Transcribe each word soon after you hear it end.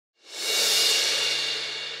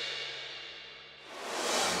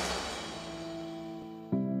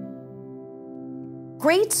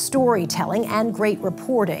Great storytelling and great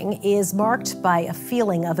reporting is marked by a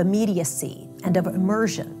feeling of immediacy and of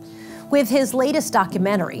immersion. With his latest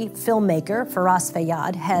documentary, filmmaker Feras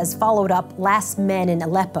Fayyad has followed up Last Men in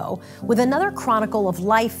Aleppo with another chronicle of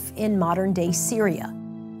life in modern-day Syria.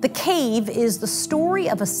 The Cave is the story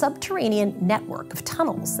of a subterranean network of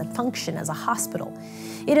tunnels that function as a hospital.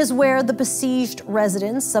 It is where the besieged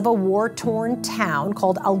residents of a war-torn town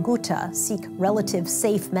called Al-Ghouta seek relative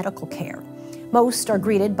safe medical care. Most are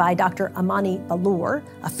greeted by Dr. Amani Balour,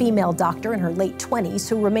 a female doctor in her late 20s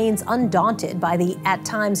who remains undaunted by the, at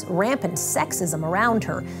times, rampant sexism around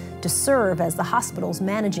her to serve as the hospital's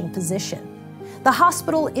managing physician. The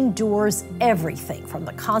hospital endures everything from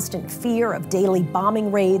the constant fear of daily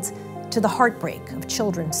bombing raids to the heartbreak of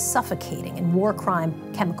children suffocating in war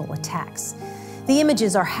crime chemical attacks. The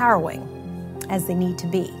images are harrowing, as they need to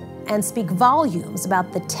be, and speak volumes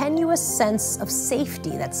about the tenuous sense of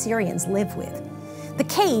safety that Syrians live with. The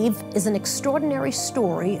Cave is an extraordinary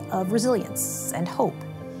story of resilience and hope,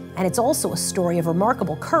 and it's also a story of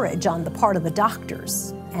remarkable courage on the part of the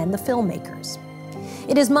doctors and the filmmakers.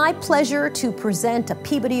 It is my pleasure to present a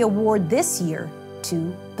Peabody Award this year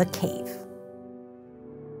to The Cave.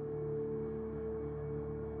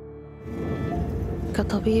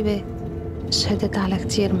 كطبيبة شهدت على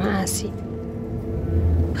كتير مآسي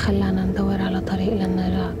خلانا ندور على طريق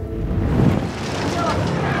للنجاة.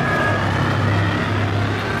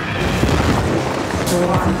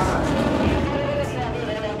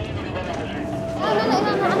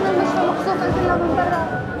 عندنا المشروع مقصوف كله من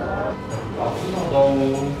برا.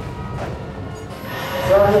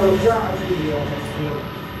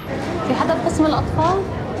 في حدا بقسم الأطفال؟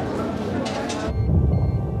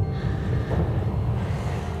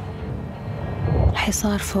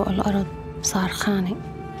 الحصار فوق الأرض صار خانق.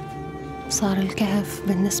 صار الكهف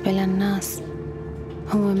بالنسبة للناس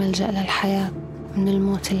هو ملجأ للحياة من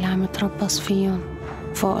الموت اللي عم يتربص فيهم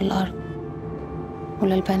فوق الأرض.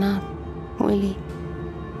 وللبنات وإلي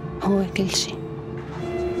هو كل شي.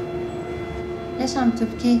 ليش عم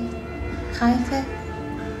تبكي؟ خايفة؟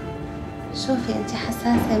 شوفي انتي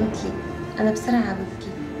حساسة مثلي، أنا بسرعة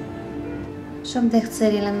ببكي. شو بدك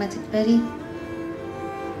تصيري لما تكبري؟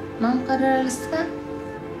 ما مقررة لسه؟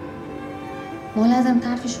 مو لازم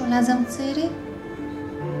تعرفي شو لازم تصيري؟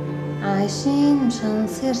 عايشين مشان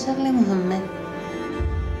نصير شغلة مهمة.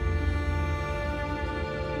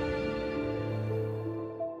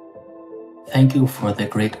 Thank you for the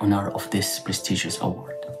great honor of this prestigious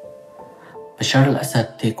award. Bashar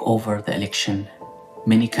al-Assad take over the election,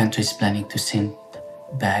 many countries planning to send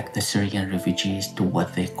back the Syrian refugees to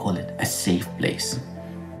what they call it a safe place.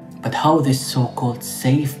 But how this so-called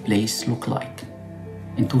safe place look like?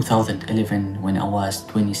 In 2011, when I was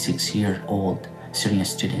 26-year-old Syrian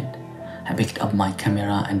student, I picked up my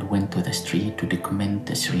camera and went to the street to document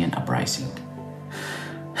the Syrian uprising.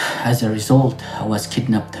 As a result, I was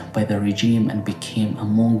kidnapped by the regime and became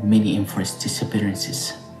among many enforced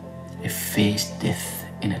disappearances. I faced death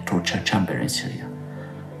in a torture chamber in Syria.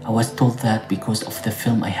 I was told that because of the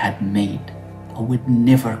film I had made, I would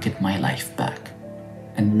never get my life back,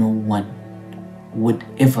 and no one would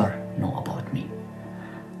ever know about me.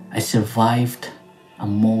 I survived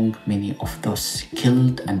among many of those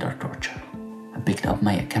killed under torture. I picked up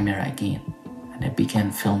my camera again and I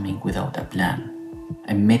began filming without a plan.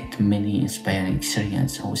 I met many inspiring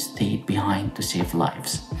Syrians who stayed behind to save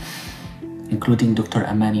lives, including Dr.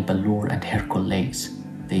 Amani Balour and her colleagues.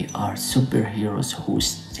 They are superheroes who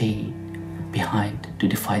stayed behind to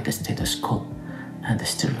defy the status quo and the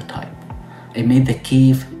stereotype. I made The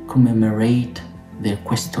Cave commemorate their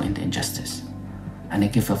quest to end injustice, and I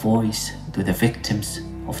give a voice to the victims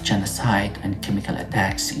of genocide and chemical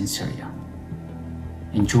attacks in Syria.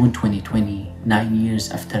 In June 2020, 9 years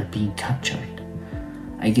after being captured,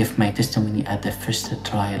 I gave my testimony at the first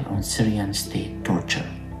trial on Syrian state torture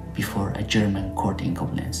before a German court in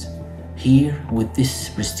Koblenz. Here, with this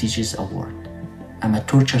prestigious award, I'm a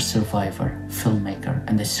torture survivor, filmmaker,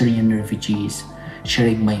 and the Syrian refugees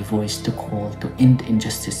sharing my voice to call to end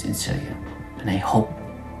injustice in Syria. And I hope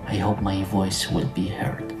my voice will be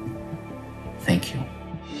heard. Thank you.